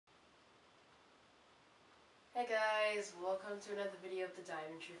Hey guys, welcome to another video of the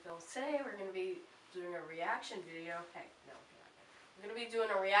Diamond Films. Today we're going to be doing a reaction video. Hey, no, we're going to be doing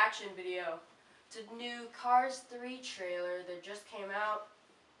a reaction video to the new Cars 3 trailer that just came out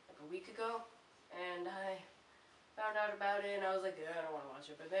like a week ago. And I found out about it and I was like, I don't want to watch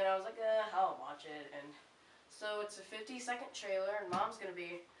it. But then I was like, I'll watch it. And so it's a 50-second trailer and Mom's going to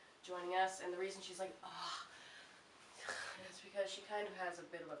be joining us. And the reason she's like, is because she kind of has a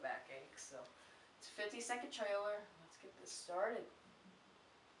bit of a backache. So it's a 50-second trailer. Let's get this started.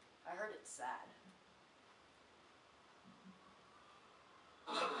 I heard it's sad.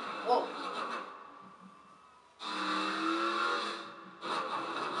 Whoa.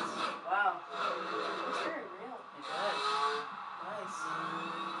 Wow. Looks very real. It does. Nice.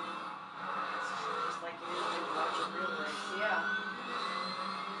 It's just like it is when you watch a real race. Yeah.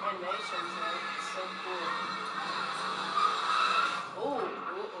 Animations, man. It's so cool. Oh.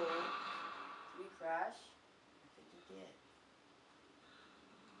 Did we crash? I think he did.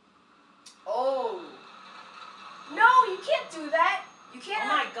 Oh! No, you can't do that! You can't. Oh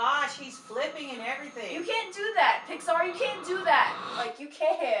my gosh, he's flipping and everything. You can't do that, Pixar. You can't do that. Like, you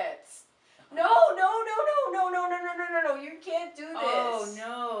can't. No. You can't do this. Oh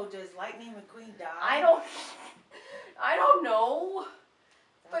no, does Lightning McQueen die? I don't know.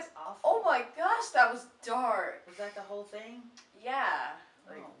 That's but awful. oh my gosh, that was dark. Was that the whole thing? Yeah.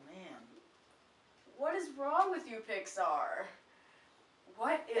 Like, oh man. What is wrong with you, Pixar?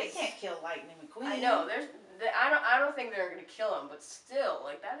 What is? They can't kill Lightning McQueen. I know. I don't think they're gonna kill him, but still,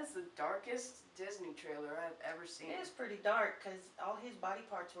 like, that is the darkest Disney trailer I've ever seen. It is pretty dark because all his body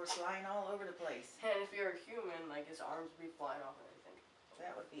parts were flying all over the place. And if you're a human, like, his arms would be flying off and everything.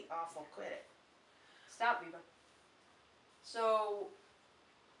 That would be awful. Quit it. Stop, Viva. So,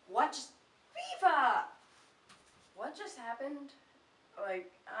 Viva! What just happened?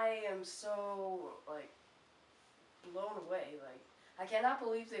 Like, I am so, like, blown away. Like, I cannot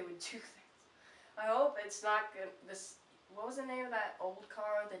believe they would do this. I hope it's not good. What was the name of that old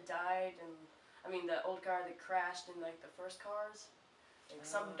car that died? And I mean, the old car that crashed in, like, the first Cars? Like,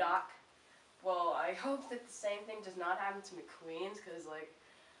 some dock. Well, I hope that the same thing does not happen to McQueen's, because, like,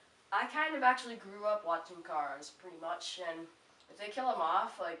 I kind of actually grew up watching Cars, pretty much, and if they kill him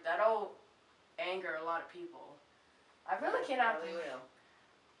off, like, that'll anger a lot of people. I really cannot believe it.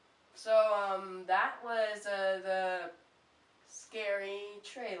 So, that was the scary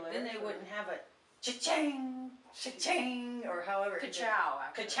trailer. Then they wouldn't have a cha-ching, cha-ching, or however. Ka-chow,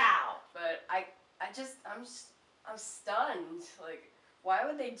 actually. Ka-chow. But I'm stunned. Like, why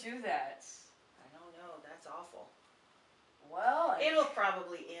would they do that? I don't know. That's awful. Well, it'll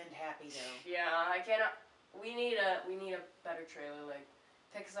probably end happy though. Yeah, I cannot. We need a better trailer. Like,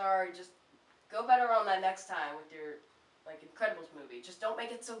 Pixar, just go better on that next time with your, like, Incredibles movie. Just don't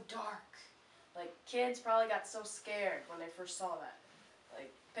make it so dark. Like, kids probably got so scared when they first saw that.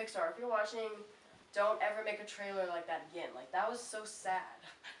 Like, Pixar, if you're watching, don't ever make a trailer like that again. Like, that was so sad.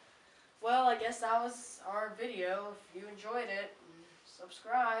 Well, I guess that was our video. If you enjoyed it,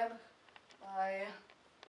 subscribe. Bye.